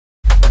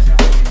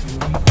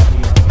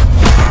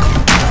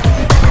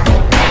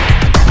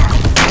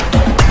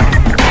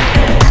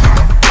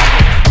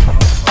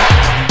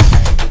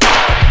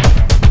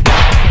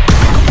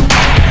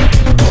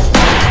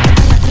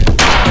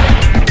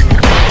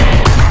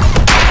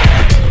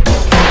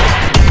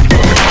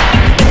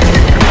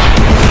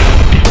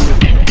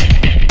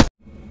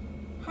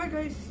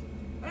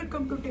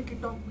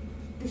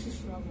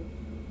above.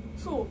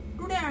 So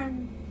today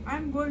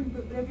I'm going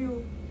to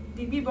review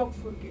the Mi Box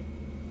 4K.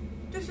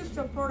 This is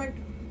the product.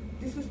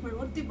 This is my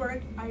worthy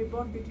product. I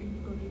bought it in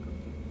 2020.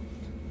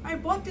 I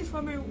bought this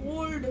for my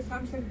old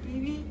Samsung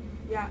TV.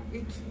 Yeah,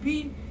 it's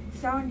been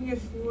 7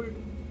 years old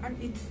and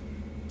it's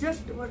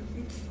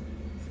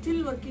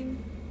still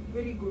working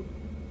very good.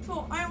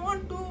 So I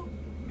want to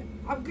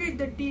upgrade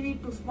the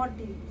TV to smart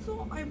TV.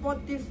 So I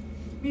bought this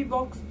Mi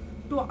Box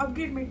to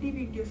upgrade my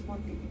TV to a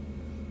smart TV.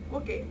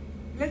 Okay,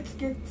 let's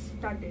get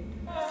started.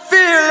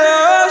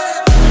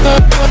 Fearless.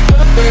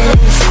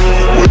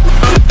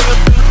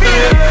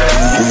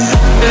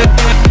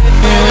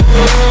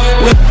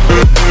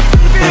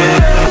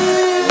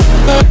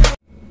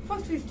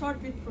 First we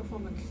start with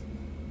performance.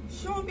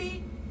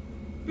 Xiaomi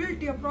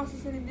built a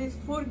processor in this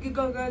 4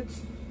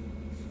 GHz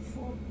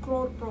 4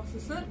 core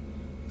processor.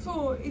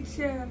 So it's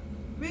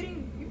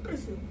very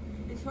impressive.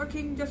 It's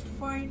working just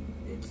fine.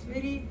 It's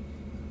very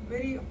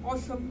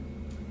awesome,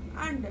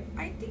 and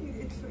I think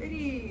it's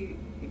very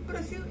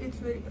impressive. It's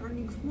very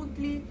running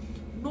smoothly,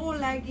 no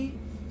laggy.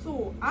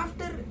 So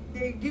after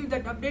they give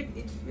that update,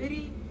 it's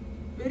very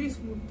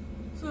smooth.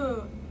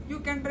 So you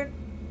can run.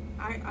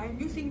 I'm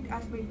using it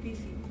as my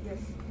PC. Yes.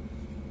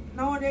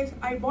 Nowadays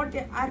I bought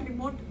a Air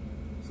remote,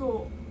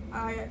 so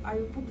I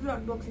put the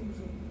unboxing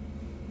soon.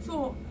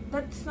 So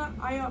that's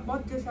I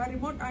bought this Air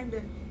remote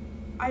and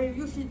I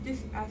use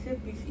this as a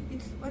PC.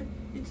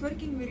 It's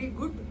working very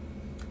good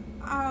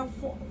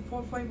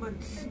for 5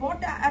 months. I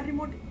bought a Air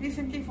remote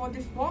recently for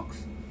this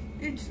box.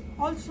 It's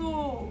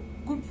also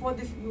good for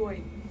this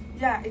UI.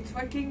 Yeah, it's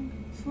working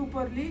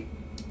superly,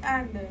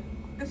 and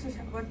this is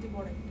a worthy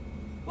product.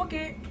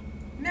 Okay,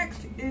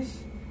 next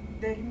is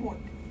the remote.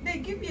 They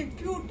give me a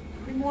cute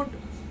remote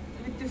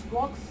with this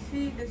box.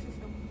 See, this is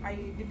I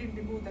didn't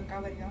remove the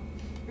cover here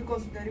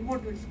because the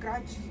remote will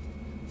scratch.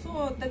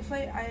 So that's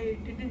why I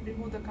didn't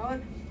remove the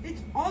cover.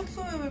 It's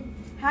also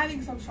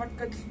having some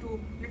shortcuts to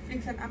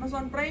Netflix and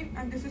Amazon Prime,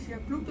 and this is a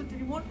Bluetooth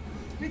remote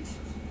which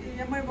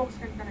the Mi Box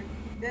can connect.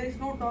 There is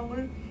no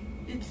dongle.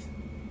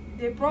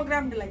 They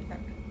programmed like that.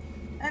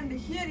 And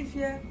here is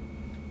a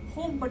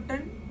home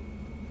button,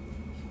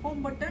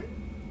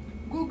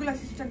 Google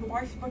Assistant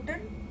voice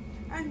button,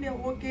 and a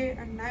OK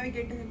and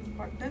navigation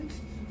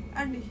buttons,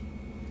 and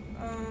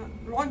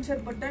launcher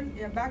button,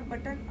 a back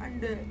button,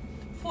 and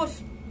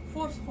force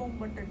home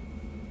button,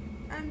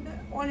 and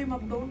volume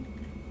up down.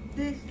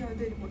 This is the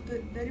remote.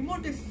 The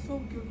remote is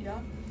so cute,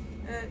 yeah.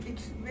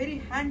 It's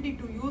very handy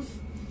to use.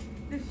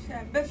 This is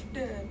best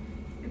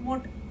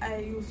remote I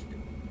used.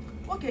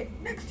 Okay,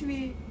 next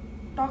we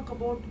talk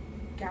about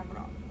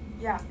camera.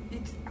 Yeah,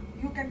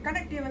 you can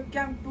connect your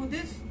webcam to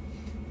this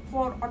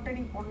for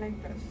attending online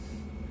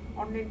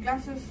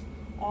classes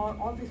or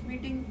office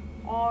meeting,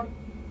 or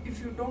if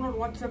you download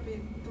WhatsApp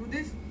through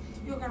this,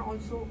 you can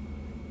also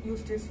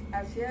use this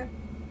as a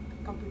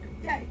computer.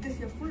 Yeah, it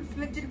is a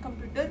full-fledged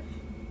computer.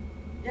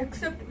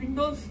 Except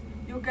Windows,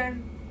 you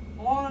can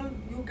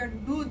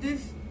do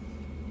this.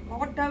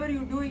 Whatever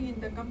you're doing in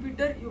the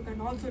computer, you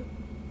can also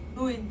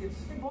do in this.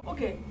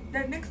 Okay,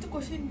 the next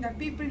question that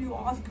people you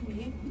ask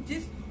me, which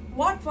is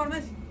what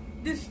formats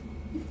this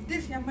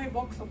Mi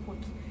Box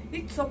supports.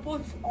 It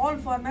supports all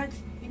formats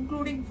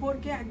including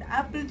 4K and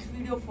Apple's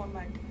video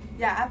format.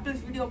 Yeah, Apple's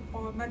video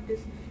format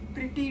is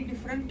pretty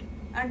different,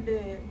 and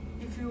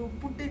if you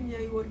put in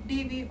your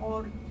TV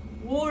or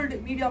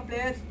old media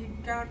players,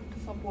 it can't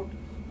support.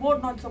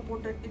 Mode not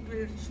supported, it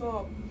will show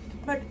up.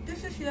 But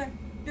this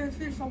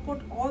will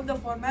support all the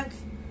formats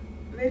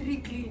very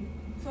clean.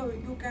 So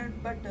you can,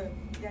 but the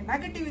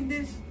negative in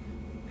this,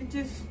 which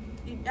is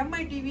in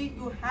Mi TV,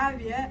 you have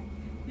a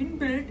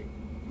inbuilt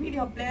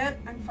media player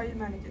and file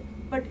manager.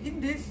 But in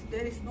this,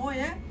 there is no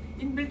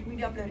inbuilt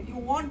media player. You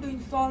want to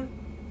install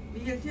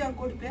VLC or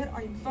Kodi player.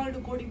 I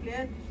installed Kodi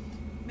player.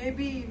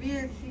 Maybe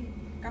VLC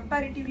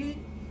comparatively,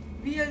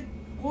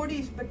 Kodi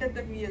is better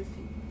than VLC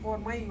for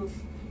my use.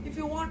 If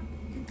you want,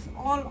 it's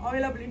all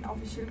available in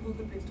official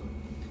Google Play Store.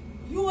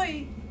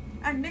 UI,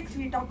 and next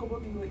we talk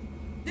about UI.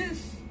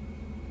 This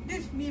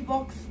Mi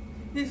Box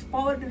is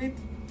powered with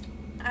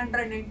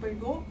Android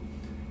 9.0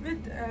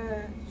 with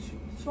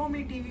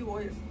Xiaomi TV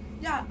OS.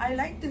 Yeah, I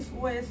like this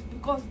OS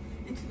because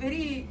it's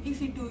very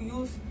easy to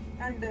use,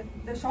 and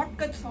the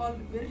shortcuts are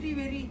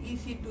very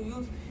easy to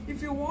use.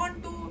 If you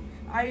want to,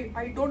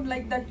 I don't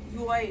like that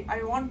UI,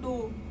 I want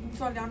to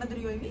install another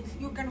UI, means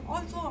you can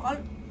also,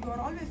 you are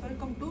always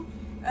welcome to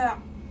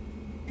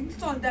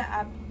install the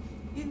app.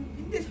 In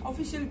this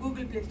official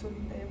Google Play Store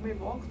in the Mi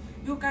Box,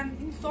 you can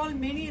install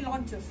many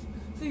launchers.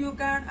 So you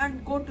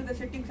can go to the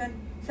settings and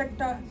set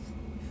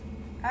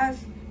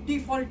as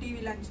default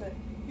TV launcher.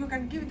 You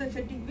can give the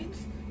setting, means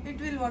it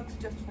will work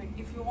just fine.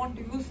 If you want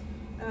to use,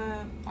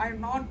 I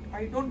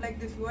don't like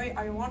this UI,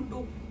 I want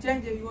to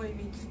change the UI,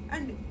 means,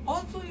 and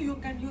also you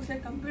can use a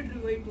computer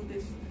UI to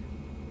this.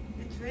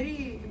 It's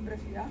very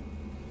impressive,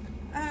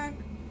 yeah.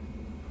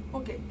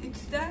 Okay,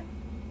 it's the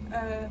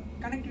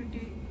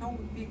connectivity. Now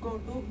we go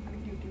to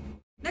connectivity.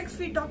 Next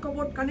we talk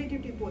about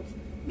connectivity ports.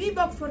 Mi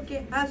Box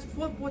 4K has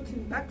 4 ports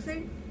in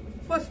backside.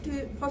 First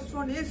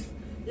one is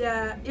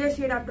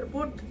AC adapter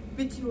port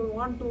which you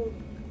want to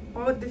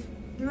power this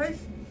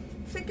device.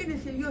 Second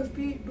is a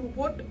USB 2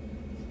 port.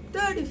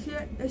 Third is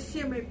a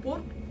HDMI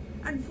port,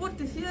 and fourth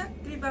is a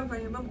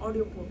 3.5mm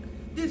audio port.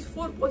 These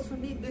 4 ports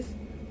only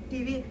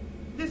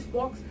this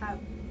box have.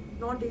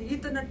 Not a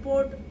Ethernet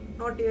port,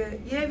 not a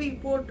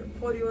AV port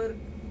for you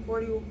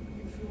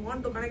if you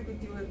want to connect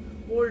with your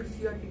old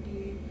CRT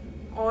TV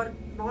or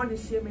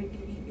non-HDMI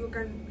TV.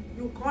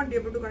 You can't be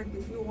able to connect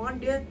this. You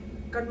want a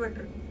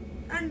converter,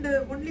 and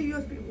only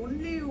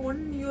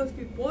one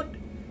USB port,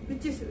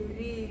 which is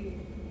very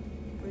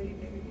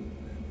negative.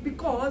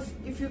 Because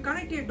if you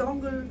connect a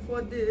dongle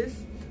for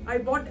this, I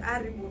bought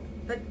air remote.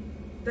 That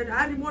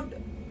air remote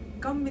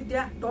come with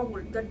a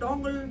dongle. The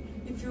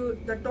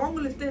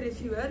dongle is the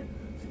receiver.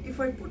 If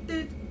I put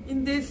it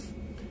in this,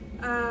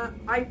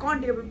 I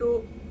can't be able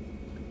to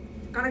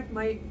connect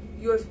my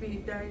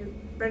USB drive,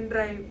 pen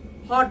drive,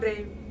 hard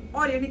drive,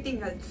 or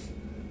anything else.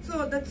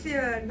 So that's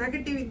a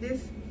negative in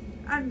this.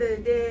 And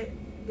they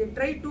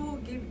try to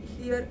give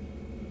here.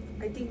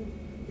 I think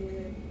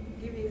they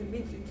give here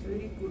means it's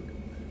very good.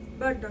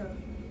 But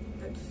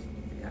that's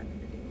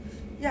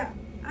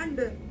and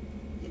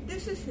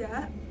this is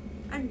here,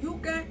 and you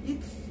can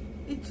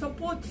it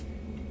supports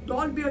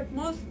Dolby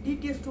Atmos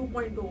DTS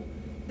 2.0.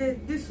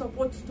 This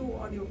supports 2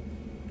 audio.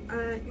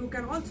 You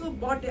can also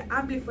buy an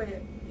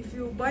amplifier. If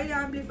you buy an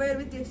amplifier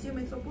with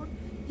HDMI support,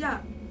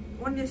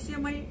 one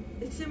HDMI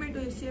to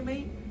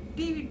HDMI,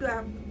 TV to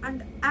amp,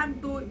 and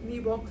amp to Mi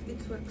box,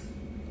 it works.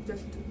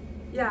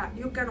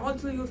 You can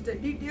also use the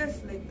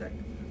DTS like that.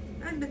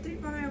 And the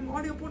 3.5mm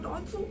audio port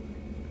also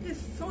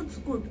sounds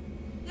good.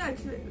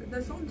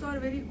 The sounds are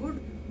very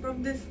good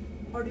from this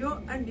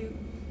audio, and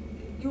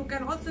you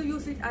can also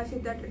use it as a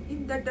theater.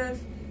 In theaters,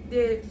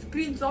 the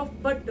screens off,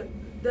 but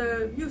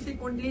the music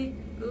only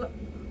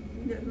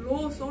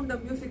low sound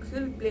of music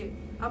will play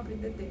up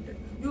in the theater.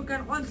 You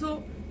can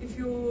also, if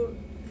you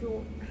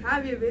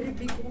have a very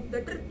big home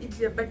theater, it's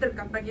a better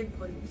companion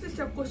for you. This is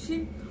a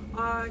question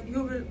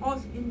you will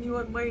ask in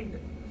your mind,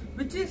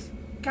 which is,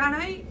 can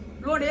I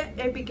load a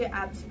APK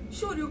apps?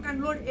 Sure, you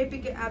can load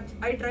APK apps.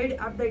 I tried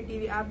Update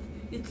TV apps.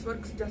 It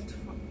works just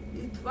fine.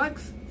 It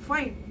works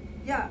fine.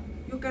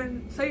 You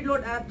can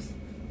sideload apps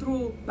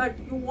through, but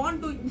you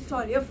want to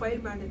install a file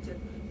manager,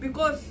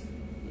 because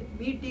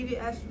MeTV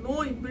has no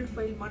inbuilt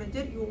file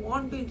manager. You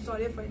want to install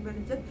a file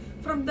manager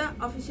from the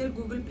official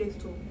Google Play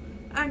Store.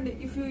 And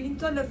if you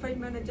install a file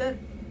manager,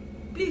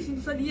 please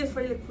install ES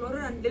File Explorer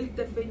and delete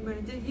that file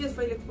manager. ES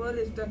File Explorer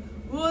is the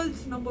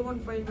world's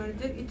 #1 file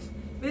manager. It's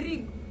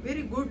very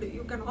good.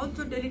 You can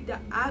also delete the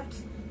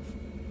apps,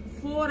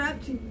 4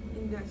 apps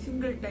in a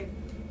single time.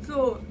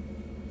 So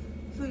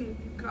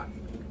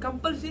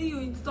compulsory you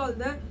install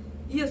the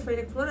ES File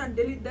Explorer and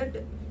delete that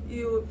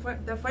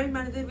the file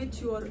manager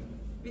which you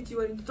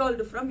are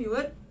installed from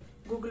your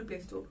Google Play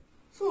Store.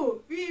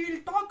 So we will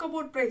talk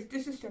about price.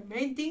 This is the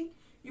main thing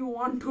you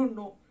want to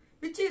know,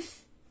 which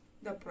is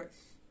the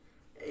price.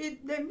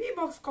 The Mi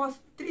box costs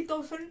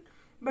 3,000,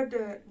 but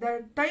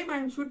the time I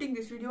am shooting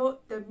this video,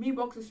 the Mi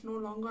box is no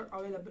longer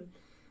available.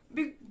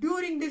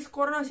 During this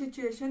corona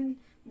situation,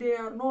 they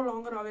are no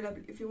longer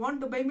available. If you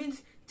want to buy,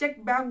 means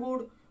check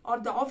Banggood or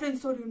the offline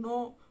store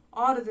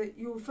or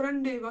your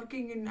friend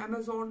working in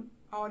Amazon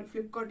or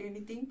Flipkart,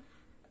 anything.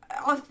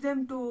 Ask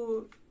them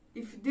to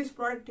if this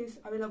product is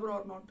available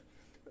or not.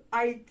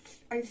 I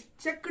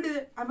checked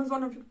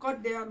Amazon and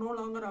Flipkart, they are no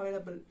longer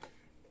available.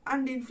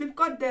 And in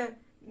Flipkart,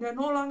 they are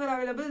no longer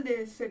available.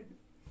 They said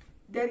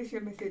there is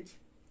a message.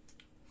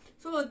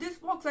 So this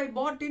box I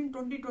bought in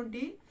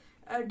 2020,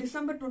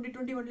 December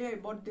 2020 only I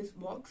bought this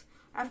box.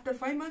 After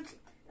 5 months,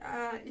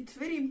 it's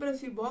very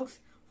impressive box.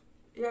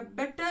 A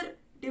better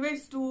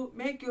device to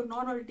make your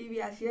normal TV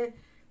as a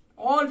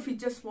all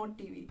features smart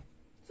TV.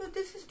 So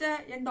this is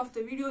the end of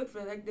the video. If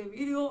you like the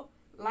video,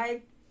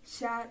 like,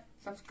 share,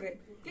 subscribe.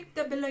 Click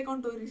the bell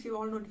icon to receive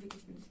all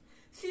notifications.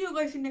 See you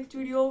guys in next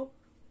video.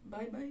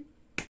 Bye bye.